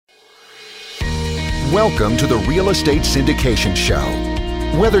Welcome to the Real Estate Syndication Show.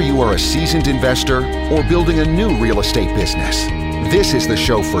 Whether you are a seasoned investor or building a new real estate business, this is the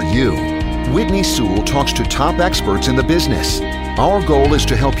show for you. Whitney Sewell talks to top experts in the business. Our goal is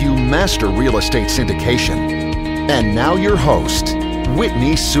to help you master real estate syndication. And now your host,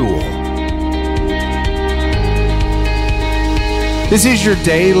 Whitney Sewell. This is your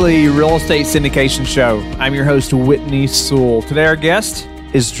daily real estate syndication show. I'm your host, Whitney Sewell. Today our guest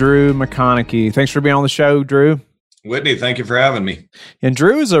is Drew Maconachy. Thanks for being on the show, Drew. Whitney, thank you for having me. And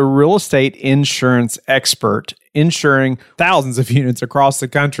Drew is a real estate insurance expert, insuring thousands of units across the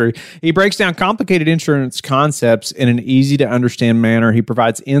country. He breaks down complicated insurance concepts in an easy-to-understand manner. He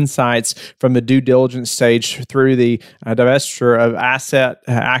provides insights from the due diligence stage through the divestiture of asset,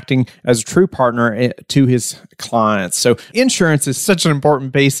 acting as a true partner to his clients. So insurance is such an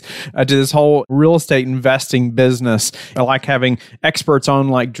important piece to this whole real estate investing business. I like having experts on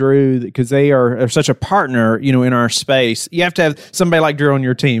like Drew because they are such a partner, in our space. You have to have somebody like Drew on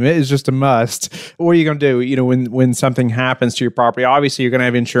your team. It is just a must. What are you going to do, when something happens to your property? Obviously, you're going to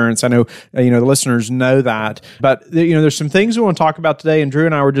have insurance. I know, the listeners know that. But, there's some things we want to talk about today. And Drew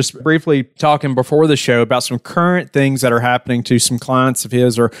and I were just briefly talking before the show about some current things that are happening to some clients of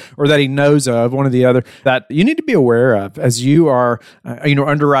his or that he knows of, one or the other, that you need to be aware of as you are,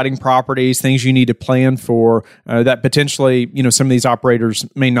 underwriting properties, things you need to plan for that potentially, some of these operators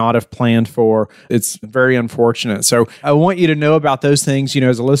may not have planned for. It's very unfortunate. So I want you to know about those things,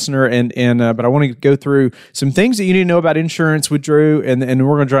 as a listener, but I want to go through some things that you need to know about insurance with Drew, and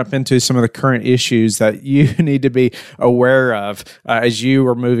we're going to jump into some of the current issues that you need to be aware of as you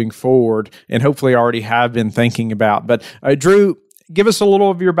are moving forward, and hopefully already have been thinking about. But Drew, give us a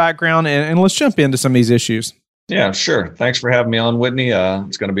little of your background, and let's jump into some of these issues. Yeah, sure. Thanks for having me on, Whitney.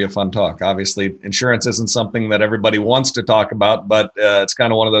 It's going to be a fun talk. Obviously, insurance isn't something that everybody wants to talk about, but it's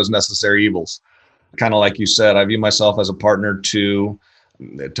kind of one of those necessary evils. Kind of like you said, I view myself as a partner to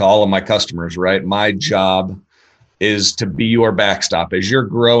all of my customers, right? My job is to be your backstop. As you're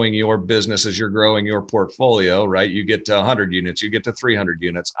growing your business, as you're growing your portfolio, right? You get to 100 units, you get to 300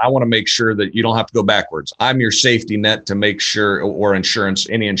 units. I want to make sure that you don't have to go backwards. I'm your safety net to make sure, or insurance,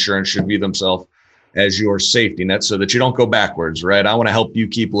 any insurance should view themselves as your safety net so that you don't go backwards, right? I want to help you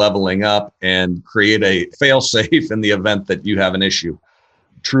keep leveling up and create a fail-safe in the event that you have an issue,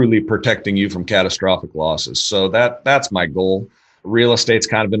 truly protecting you from catastrophic losses. So that's my goal. Real estate's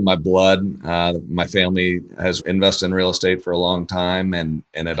kind of in my blood. My family has invested in real estate for a long time, and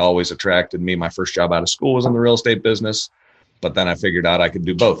it always attracted me. My first job out of school was in the real estate business, but then I figured out I could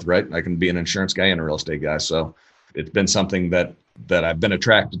do both, right? I can be an insurance guy and a real estate guy. So it's been something that I've been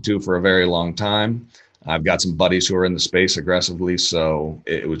attracted to for a very long time. I've got some buddies who are in the space aggressively, so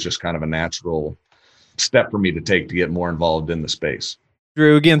it was just kind of a natural step for me to take to get more involved in the space.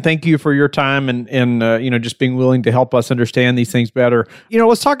 Drew, again, thank you for your time and just being willing to help us understand these things better.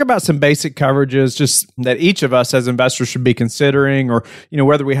 Let's talk about some basic coverages just that each of us as investors should be considering, or,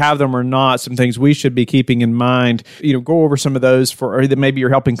 whether we have them or not, some things we should be keeping in mind. Go over some of those or that maybe you're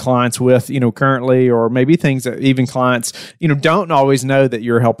helping clients with, currently, or maybe things that even clients, don't always know that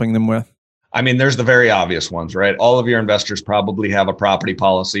you're helping them with. I mean, there's the very obvious ones, right? All of your investors probably have a property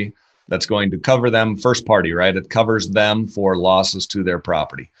policy that's going to cover them first party, right? It covers them for losses to their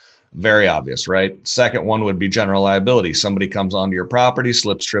property. Very obvious, right? Second one would be general liability. Somebody comes onto your property,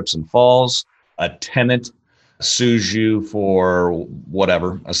 slips, trips, and falls. A tenant sues you for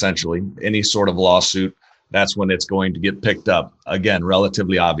whatever, essentially, any sort of lawsuit. That's when it's going to get picked up. Again,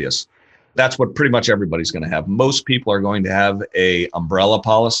 relatively obvious. That's what pretty much everybody's going to have. Most people are going to have a umbrella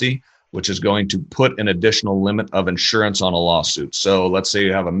policy, which is going to put an additional limit of insurance on a lawsuit. So let's say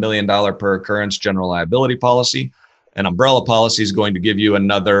you have $1 million per occurrence general liability policy. An umbrella policy is going to give you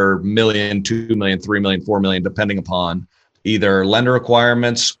another $1 million, $2 million, $3 million, $4 million, depending upon either lender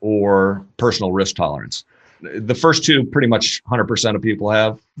requirements or personal risk tolerance. The first two, pretty much 100% of people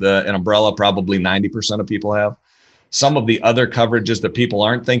have. An umbrella, probably 90% of people have. Some of the other coverages that people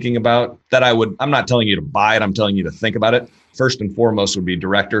aren't thinking about I'm not telling you to buy it, I'm telling you to think about it. First and foremost would be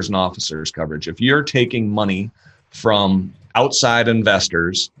directors and officers coverage. If you're taking money from outside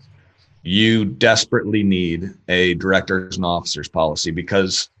investors, you desperately need a directors and officers policy,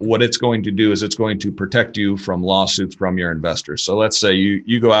 because what it's going to do is it's going to protect you from lawsuits from your investors. So let's say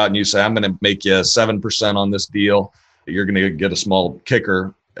you go out and you say, I'm going to make you 7% on this deal. You're going to get a small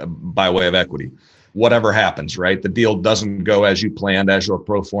kicker by way of equity. Whatever happens, right? The deal doesn't go as you planned, as your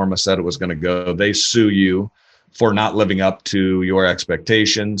pro forma said it was going to go. They sue you for not living up to your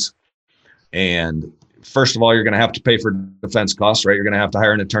expectations. And first of all, you're going to have to pay for defense costs, right? You're going to have to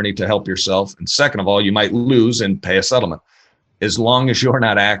hire an attorney to help yourself. And second of all, you might lose and pay a settlement. as long as you're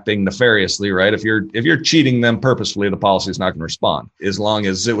not acting nefariously, right? If you're cheating them purposefully, the policy is not going to respond, as long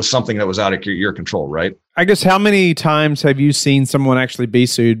as it was something that was out of your control, right? I guess how many times have you seen someone actually be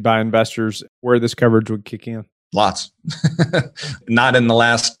sued by investors where this coverage would kick in? Lots. Not in the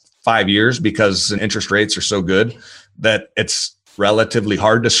last 5 years, because interest rates are so good that it's relatively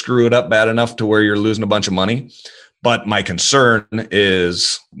hard to screw it up bad enough to where you're losing a bunch of money. But my concern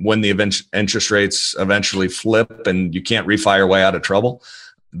is when the interest rates eventually flip and you can't refi your way out of trouble,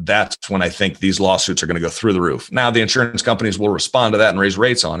 that's when I think these lawsuits are going to go through the roof. Now, the insurance companies will respond to that and raise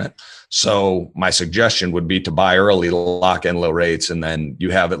rates on it. So my suggestion would be to buy early, lock in low rates, and then you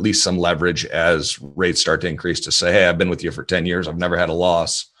have at least some leverage as rates start to increase to say, hey, I've been with you for 10 years. I've never had a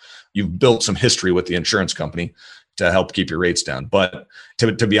loss. You've built some history with the insurance company to help keep your rates down. But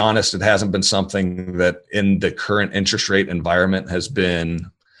to be honest, it hasn't been something that in the current interest rate environment has been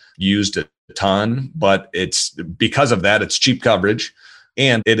used a ton, but it's because of that, it's cheap coverage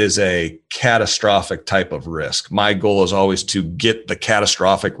and it is a catastrophic type of risk. My goal is always to get the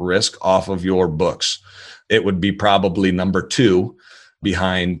catastrophic risk off of your books. It would be probably number 2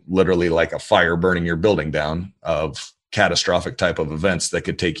 behind literally like a fire burning your building down of catastrophic type of events that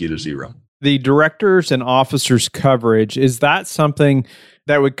could take you to zero. The directors and officers coverage, is that something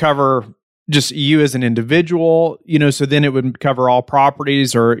that would cover just you as an individual, so then it would cover all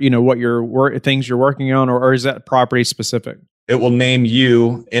properties or, what things you're working on, or is that property specific? It will name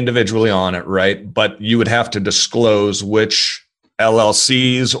you individually on it, right? But you would have to disclose which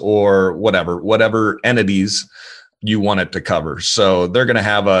LLCs or whatever entities you want it to cover. So they're going to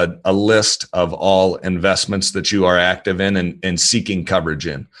have a list of all investments that you are active in and seeking coverage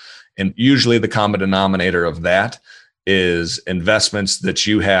in. And usually the common denominator of that is investments that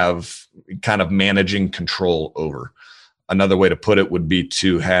you have kind of managing control over. Another way to put it would be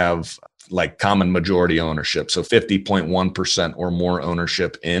to have like common majority ownership. So 50.1% or more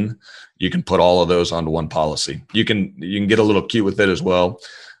ownership in, you can put all of those onto one policy. You can get a little cute with it as well,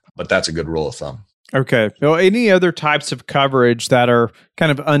 but that's a good rule of thumb. Okay. Well, any other types of coverage that are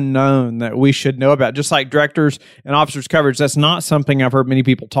kind of unknown that we should know about? Just like directors and officers coverage, that's not something I've heard many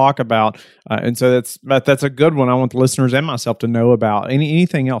people talk about. And so that's a good one I want the listeners and myself to know about.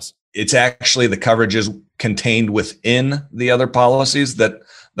 Anything else? It's actually the coverage is contained within the other policies that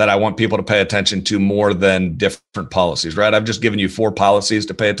I want people to pay attention to more than different policies, right? I've just given you 4 policies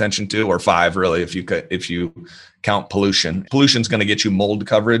to pay attention to, or 5 really, if you count pollution. Pollution is going to get you mold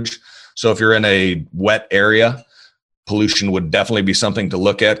coverage. So if you're in a wet area, pollution would definitely be something to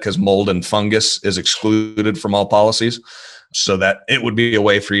look at because mold and fungus is excluded from all policies. So that it would be a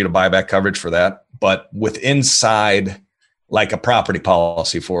way for you to buy back coverage for that. But inside, like a property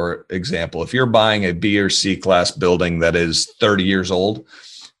policy, for example, if you're buying a B or C class building that is 30 years old,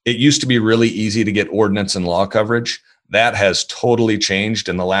 it used to be really easy to get ordinance and law coverage. That has totally changed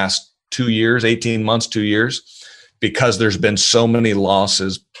in the last 2 years, 18 months, 2 years, because there's been so many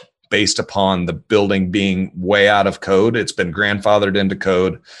losses based upon the building being way out of code. It's been grandfathered into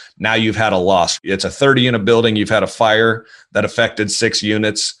code. Now you've had a loss. It's a 30-unit building. You've had a fire that affected 6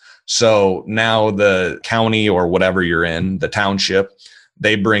 units. So now the county or whatever you're in, the township,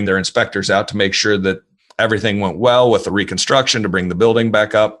 they bring their inspectors out to make sure that everything went well with the reconstruction to bring the building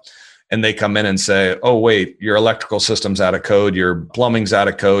back up. And they come in and say, oh, wait, your electrical system's out of code. Your plumbing's out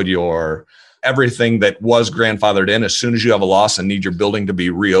of code. Your everything that was grandfathered in, as soon as you have a loss and need your building to be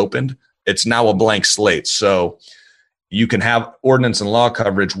reopened, it's now a blank slate. So you can have ordinance and law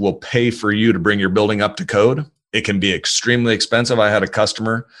coverage will pay for you to bring your building up to code. It can be extremely expensive. I had a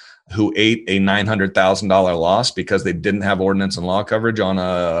customer who ate a $900,000 loss because they didn't have ordinance and law coverage on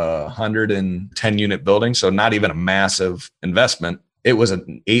a 110 unit building. So not even a massive investment. It was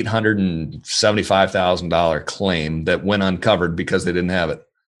an $875,000 claim that went uncovered because they didn't have it.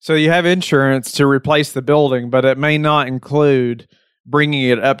 So you have insurance to replace the building, but it may not include bringing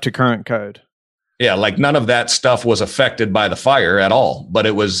it up to current code. Yeah, like none of that stuff was affected by the fire at all, but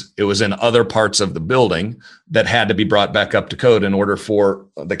it was in other parts of the building that had to be brought back up to code in order for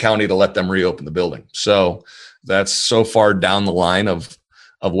the county to let them reopen the building. So that's so far down the line of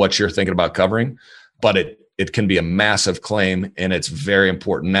what you're thinking about covering, but it can be a massive claim and it's very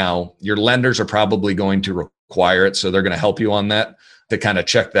important. Now, your lenders are probably going to require it, so they're going to help you on that to kind of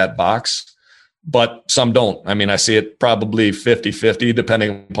check that box, but some don't. I mean, I see it probably 50-50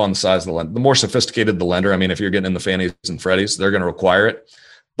 depending upon the size of the lender. The more sophisticated the lender, I mean, if you're getting in the Fannies and Freddies, they're going to require it.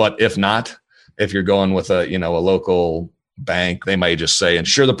 But if not, if you're going with a local bank, they might just say,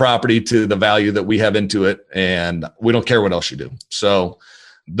 insure the property to the value that we have into it, and we don't care what else you do. So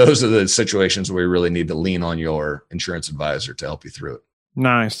those are the situations where you really need to lean on your insurance advisor to help you through it.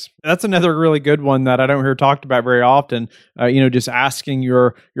 Nice. That's another really good one that I don't hear talked about very often. Just asking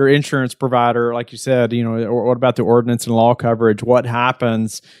your insurance provider, like you said, or what about the ordinance and law coverage? What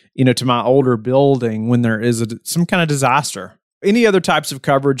happens, to my older building when there is some kind of disaster? Any other types of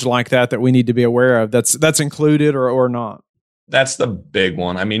coverage like that we need to be aware of that's included or not? That's the big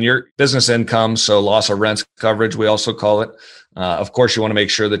one. I mean, your business income, so loss of rents coverage, we also call it. Of course, you want to make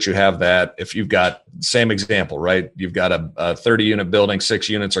sure that you have that. If you've got, same example, right? You've got a 30 unit building, 6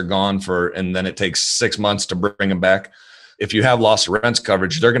 units are gone and then it takes 6 months to bring them back. If you have loss of rents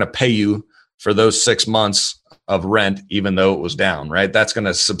coverage, they're going to pay you for those 6 months of rent, even though it was down, right? That's going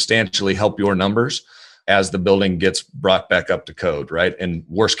to substantially help your numbers as the building gets brought back up to code, right? And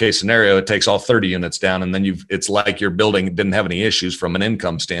worst case scenario, it takes all 30 units down and then it's like your building didn't have any issues from an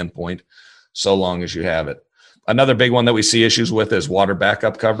income standpoint, so long as you have it. Another big one that we see issues with is water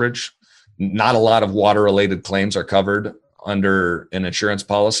backup coverage. Not a lot of water related claims are covered under an insurance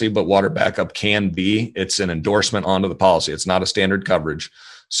policy, but water backup can be. It's an endorsement onto the policy. It's not a standard coverage.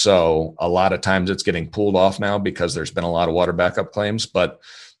 So a lot of times it's getting pulled off now because there's been a lot of water backup claims, but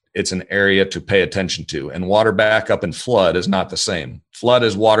it's an area to pay attention to. And water backup and flood is not the same. Flood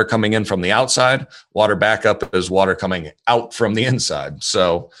is water coming in from the outside. Water backup is water coming out from the inside.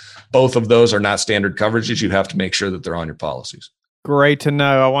 So both of those are not standard coverages. You have to make sure that they're on your policies. Great to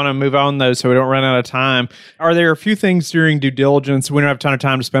know. I want to move on though, so we don't run out of time. Are there a few things during due diligence? We don't have a ton of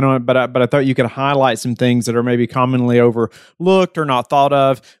time to spend on it, but I thought you could highlight some things that are maybe commonly overlooked or not thought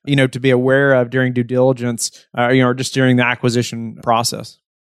of, to be aware of during due diligence, or just during the acquisition process.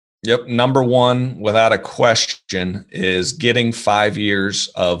 Yep. Number one, without a question, is getting 5 years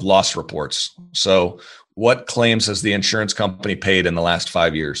of loss reports. So what claims has the insurance company paid in the last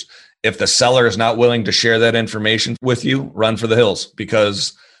 5 years? If the seller is not willing to share that information with you, run for the hills,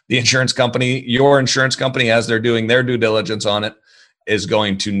 because the insurance company, your insurance company, as they're doing their due diligence on it, is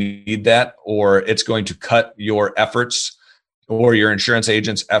going to need that, or it's going to cut your efforts or your insurance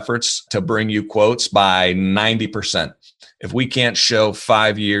agent's efforts to bring you quotes by 90%. If we can't show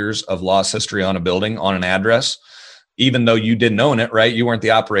 5 years of loss history on a building, on an address, even though you didn't own it, right? You weren't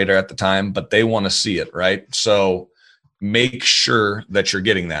the operator at the time, but they want to see it, right? So make sure that you're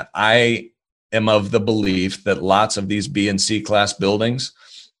getting that. I am of the belief that lots of these B and C class buildings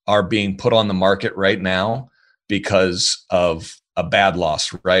are being put on the market right now because of a bad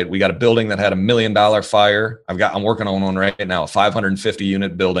loss, right? We got a building that had $1 million fire. I'm working on one right now, a 550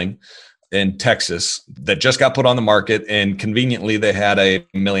 unit building in Texas that just got put on the market, and conveniently they had a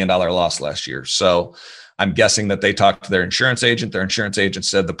 $1 million loss last year. So I'm guessing that they talked to their insurance agent. Their insurance agent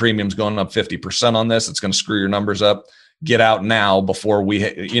said the premium's going up 50% on this. It's going to screw your numbers up. Get out now before we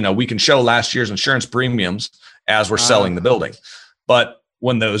can show last year's insurance premiums as we're selling the building. But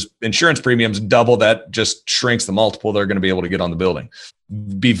when those insurance premiums double, that just shrinks the multiple they're going to be able to get on the building.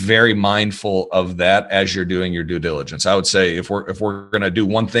 Be very mindful of that as you're doing your due diligence. I would say if we're going to do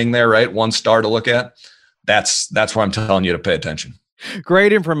one thing there, right, one star to look at, that's where I'm telling you to pay attention.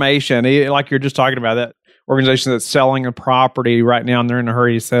 Great information. Like you're just talking about, that organization that's selling a property right now and they're in a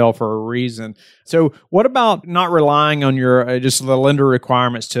hurry to sell for a reason. So what about not relying on your just the lender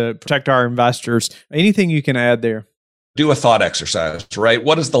requirements to protect our investors? Anything you can add there? Do a thought exercise, right?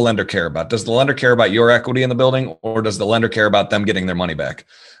 What does the lender care about? Does the lender care about your equity in the building, or does the lender care about them getting their money back?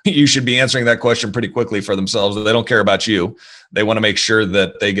 You should be answering that question pretty quickly for themselves. They don't care about you. They want to make sure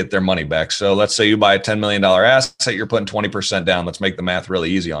that they get their money back. So let's say you buy a $10 million asset, you're putting 20% down. Let's make the math really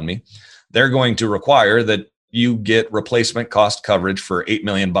easy on me. They're going to require that you get replacement cost coverage for $8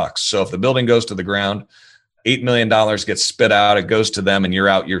 million. So if the building goes to the ground, $8 million gets spit out, it goes to them, and you're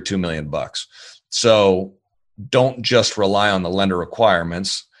out your $2 million. So don't just rely on the lender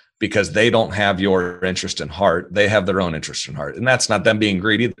requirements, because they don't have your interest in heart. They have their own interest in heart. And that's not them being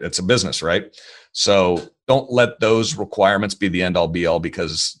greedy. It's a business, right? So don't let those requirements be the end all be all,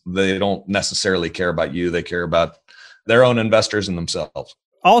 because they don't necessarily care about you. They care about their own investors and themselves.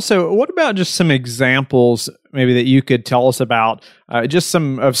 Also, what about just some examples maybe that you could tell us about, just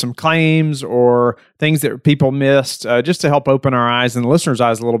some claims or things that people missed, just to help open our eyes and the listeners'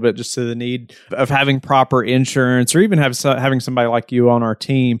 eyes a little bit, just to the need of having proper insurance, or even having somebody like you on our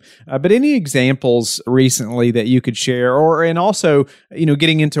team. But any examples recently that you could share, and also,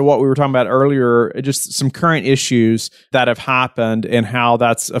 getting into what we were talking about earlier, just some current issues that have happened and how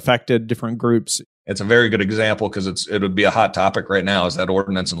that's affected different groups. It's a very good example, because it would be a hot topic right now, is that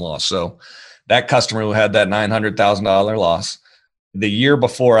ordinance and loss. So that customer who had that $900,000 loss, the year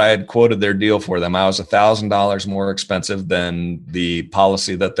before I had quoted their deal for them, I was $1,000 more expensive than the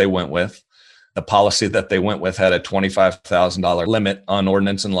policy that they went with. The policy that they went with had a $25,000 limit on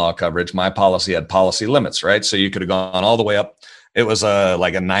ordinance and law coverage. My policy had policy limits, right? So you could have gone all the way up It was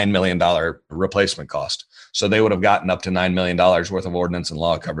like a $9 million replacement cost. So they would have gotten up to $9 million worth of ordinance and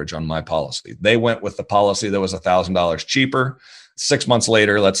law coverage on my policy. They went with the policy that was $1,000 cheaper. 6 months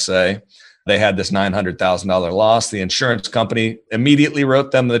later, let's say, they had this $900,000 loss. The insurance company immediately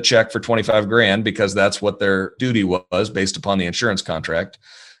wrote them the check for 25 grand because that's what their duty was based upon the insurance contract.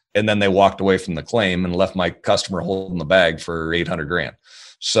 And then they walked away from the claim and left my customer holding the bag for 800 grand.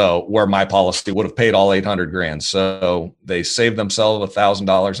 So where my policy would have paid all 800 grand. So they saved themselves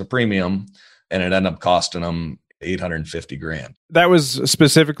 $1,000 of premium and it ended up costing them 850 grand. That was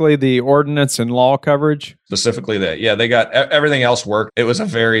specifically the ordinance and law coverage? Specifically that. Yeah, they got everything else worked. It was a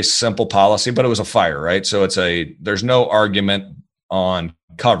very simple policy, but it was a fire, right? So there's no argument on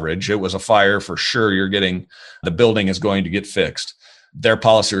coverage. It was a fire for sure. The building is going to get fixed. Their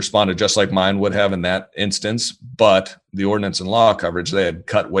policy responded just like mine would have in that instance, but the ordinance and law coverage, they had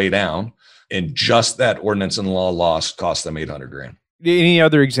cut way down, and just that ordinance and law loss cost them 800 grand. Any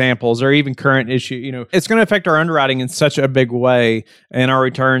other examples or even current issue, it's going to affect our underwriting in such a big way and our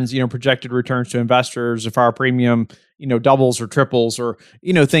returns, projected returns to investors if our premium, doubles or triples or,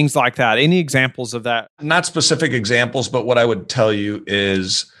 things like that. Any examples of that? Not specific examples, but what I would tell you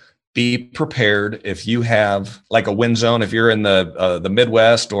is be prepared if you have like a wind zone, if you're in the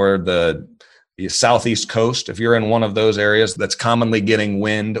Midwest or the Southeast coast, if you're in one of those areas that's commonly getting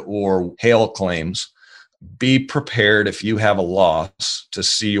wind or hail claims, be prepared if you have a loss to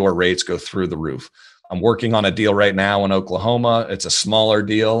see your rates go through the roof. I'm working on a deal right now in Oklahoma. It's a smaller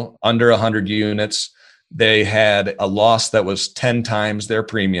deal, under 100 units. They had a loss that was 10 times their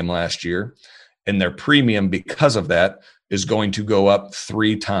premium last year. And their premium, because of that, is going to go up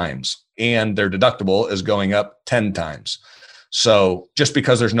 3 times. And their deductible is going up 10 times. So just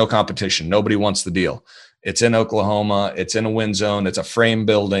because there's no competition, nobody wants the deal. It's in Oklahoma. It's in a wind zone. It's a frame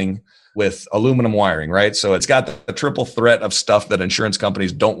building with aluminum wiring, right? So it's got the triple threat of stuff that insurance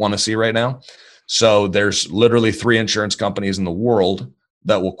companies don't want to see right now. So there's literally 3 insurance companies in the world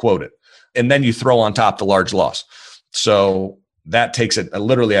that will quote it. And then you throw on top the large loss. So that takes it.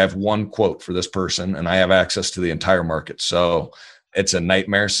 Literally, I have one quote for this person and I have access to the entire market. So it's a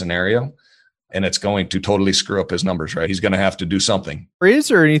nightmare scenario and it's going to totally screw up his numbers, right? He's going to have to do something. Or is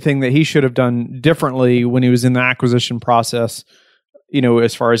there anything that he should have done differently when he was in the acquisition process,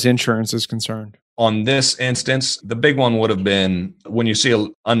 as far as insurance is concerned? On this instance, the big one would have been when you see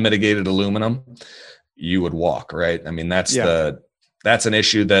unmitigated aluminum, you would walk, right? I mean, that's an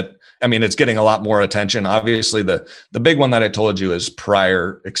issue that, it's getting a lot more attention. Obviously, the big one that I told you is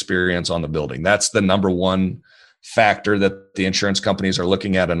prior experience on the building. That's the number one factor that the insurance companies are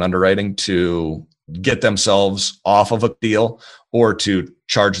looking at in underwriting to get themselves off of a deal or to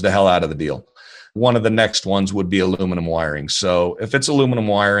charge the hell out of the deal. One of the next ones would be aluminum wiring. So if it's aluminum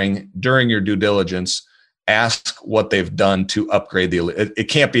wiring during your due diligence, ask what they've done to upgrade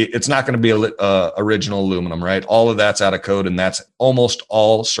it's not going to be original aluminum, right? All of that's out of code and that's almost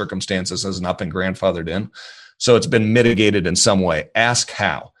all circumstances has not been grandfathered in. So it's been mitigated in some way. Ask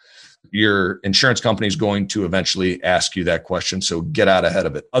how. Your insurance company is going to eventually ask you that question. So get out ahead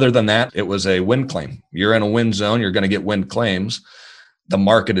of it. Other than that, it was a wind claim. You're in a wind zone. You're going to get wind claims. The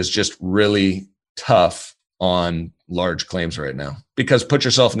market is just really tough on large claims right now because put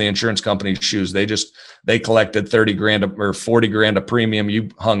yourself in the insurance company's shoes. They collected 30 grand or 40 grand a premium. You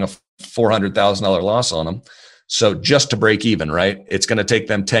hung a $400,000 loss on them. So just to break even, right? It's going to take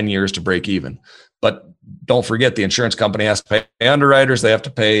them 10 years to break even. But don't forget the insurance company has to pay underwriters. They have to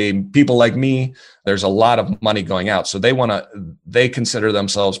pay people like me. There's a lot of money going out. So they consider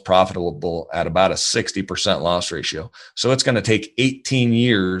themselves profitable at about a 60% loss ratio. So it's going to take 18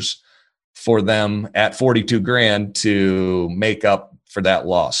 years for them at 42 grand to make up for that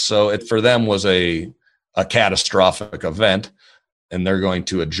loss. So it for them was a catastrophic event, and they're going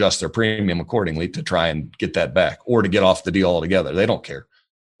to adjust their premium accordingly to try and get that back or to get off the deal altogether. They don't care.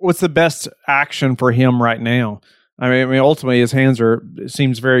 What's the best action for him right now? I mean, ultimately his hands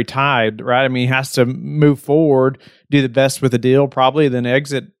seems very tied, right? I mean, he has to move forward, do the best with the deal, probably then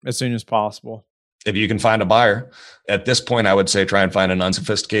exit as soon as possible. If you can find a buyer at this point, I would say try and find an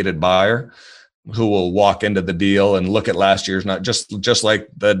unsophisticated buyer who will walk into the deal and look at last year's, not just like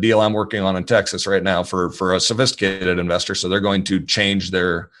the deal I'm working on in Texas right now for a sophisticated investor. So they're going to change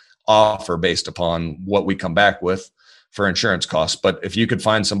their offer based upon what we come back with for insurance costs. But if you could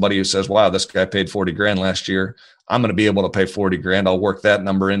find somebody who says, wow, this guy paid 40 grand last year, I'm going to be able to pay 40 grand. I'll work that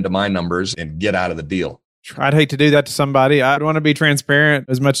number into my numbers and get out of the deal. I'd hate to do that to somebody. I'd want to be transparent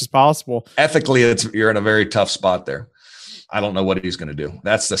as much as possible. Ethically, you're in a very tough spot there. I don't know what he's going to do.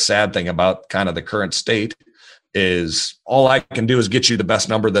 That's the sad thing about kind of the current state is all I can do is get you the best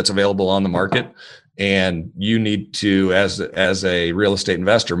number that's available on the market. And you need to, as a real estate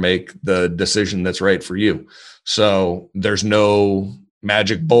investor, make the decision that's right for you. So there's no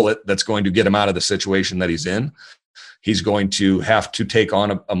magic bullet that's going to get him out of the situation that he's in. He's going to have to take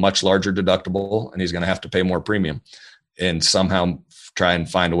on a much larger deductible, and he's going to have to pay more premium and somehow try and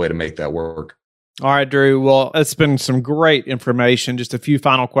find a way to make that work. All right, Drew. Well, it's been some great information. Just a few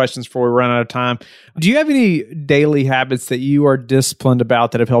final questions before we run out of time. Do you have any daily habits that you are disciplined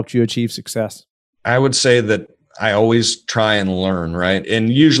about that have helped you achieve success? I would say that I always try and learn, right?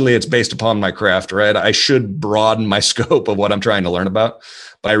 And usually it's based upon my craft, right? I should broaden my scope of what I'm trying to learn about.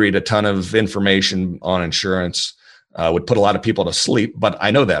 But I read a ton of information on insurance. Would put a lot of people to sleep, but I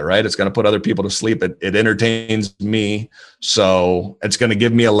know that, right? It's going to put other people to sleep. It entertains me. So it's going to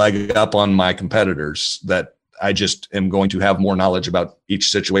give me a leg up on my competitors that I just am going to have more knowledge about each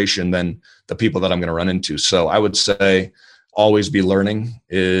situation than the people that I'm going to run into. So I would say always be learning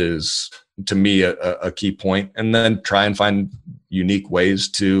is, to me, a key point. And then try and find unique ways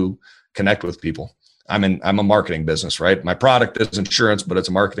to connect with people. I'm a marketing business, right? My product is insurance, but it's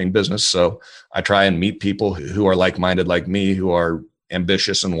a marketing business. So I try and meet people who are like-minded like me, who are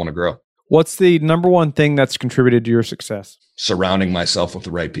ambitious and want to grow. What's the number one thing that's contributed to your success? Surrounding myself with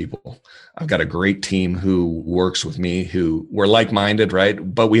the right people. I've got a great team who works with me, who we're like-minded,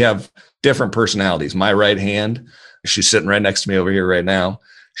 right? But we have different personalities. My right hand, she's sitting right next to me over here right now.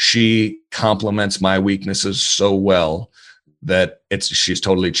 She complements my weaknesses so well that she's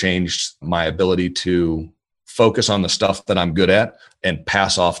totally changed my ability to focus on the stuff that I'm good at and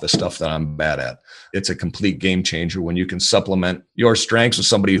pass off the stuff that I'm bad at. It's a complete game changer when you can supplement your strengths with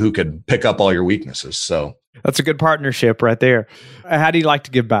somebody who could pick up all your weaknesses. So that's a good partnership right there. How do you like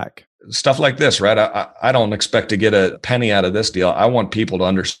to give back? Stuff like this, right? I don't expect to get a penny out of this deal. I want people to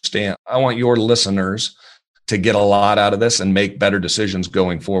understand. I want your listeners to get a lot out of this and make better decisions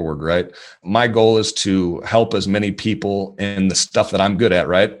going forward, right? My goal is to help as many people in the stuff that I'm good at,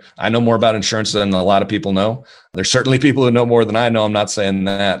 right? I know more about insurance than a lot of people know. There's certainly people who know more than I know. I'm not saying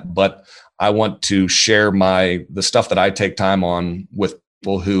that, but I want to share the stuff that I take time on with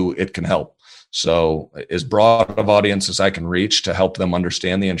people who it can help. So as broad of audience as I can reach to help them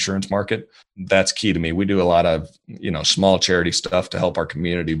understand the insurance market, that's key to me. We do a lot of, small charity stuff to help our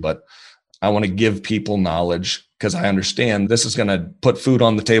community, but I want to give people knowledge because I understand this is going to put food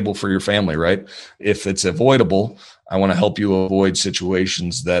on the table for your family, right? If it's avoidable, I want to help you avoid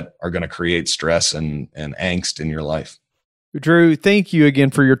situations that are going to create stress and angst in your life. Drew, thank you again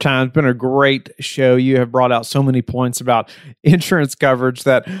for your time. It's been a great show. You have brought out so many points about insurance coverage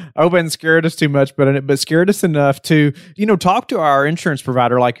that haven't scared us too much, but scared us enough to, talk to our insurance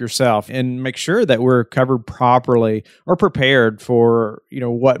provider like yourself and make sure that we're covered properly or prepared for,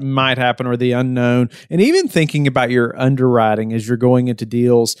 what might happen or the unknown. And even thinking about your underwriting as you're going into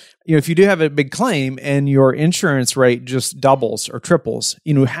deals. If you do have a big claim and your insurance rate just doubles or triples,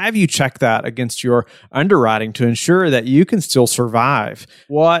 have you check that against your underwriting to ensure that you can still survive?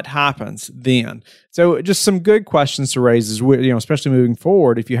 What happens then? So just some good questions to raise, especially moving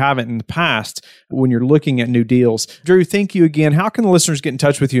forward if you haven't in the past when you're looking at new deals. Drew, thank you again. How can the listeners get in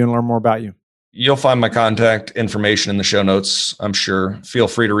touch with you and learn more about you? You'll find my contact information in the show notes, I'm sure. Feel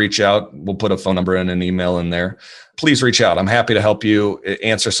free to reach out. We'll put a phone number and an email in there. Please reach out. I'm happy to help you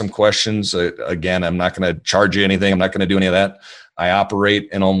answer some questions. Again, I'm not going to charge you anything. I'm not going to do any of that. I operate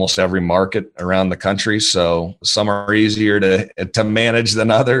in almost every market around the country, so some are easier to manage than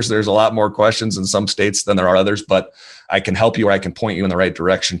others. There's a lot more questions in some states than there are others, but I can help you or I can point you in the right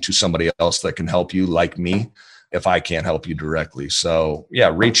direction to somebody else that can help you like me if I can't help you directly. So yeah,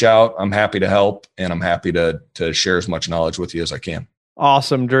 reach out. I'm happy to help, and I'm happy to share as much knowledge with you as I can.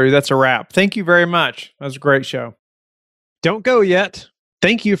 Awesome, Drew. That's a wrap. Thank you very much. That was a great show. Don't go yet.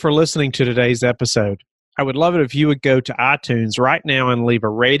 Thank you for listening to today's episode. I would love it if you would go to iTunes right now and leave a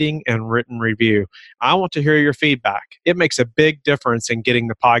rating and written review. I want to hear your feedback. It makes a big difference in getting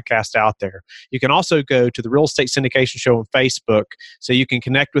the podcast out there. You can also go to the Real Estate Syndication Show on Facebook so you can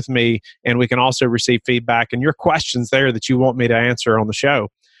connect with me, and we can also receive feedback and your questions there that you want me to answer on the show.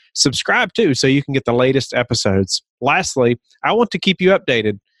 Subscribe too so you can get the latest episodes. Lastly, I want to keep you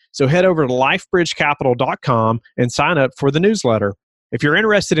updated. So head over to lifebridgecapital.com and sign up for the newsletter. If you're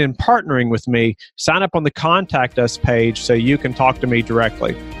interested in partnering with me, sign up on the Contact Us page so you can talk to me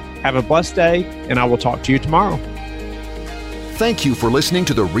directly. Have a blessed day, and I will talk to you tomorrow. Thank you for listening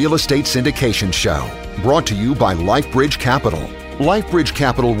to the Real Estate Syndication Show, brought to you by LifeBridge Capital. LifeBridge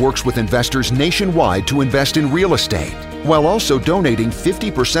Capital works with investors nationwide to invest in real estate, while also donating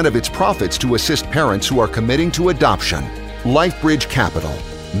 50% of its profits to assist parents who are committing to adoption. LifeBridge Capital,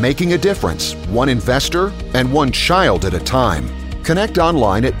 making a difference, one investor and one child at a time. Connect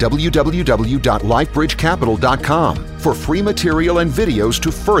online at www.lifebridgecapital.com for free material and videos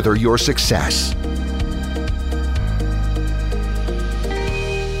to further your success.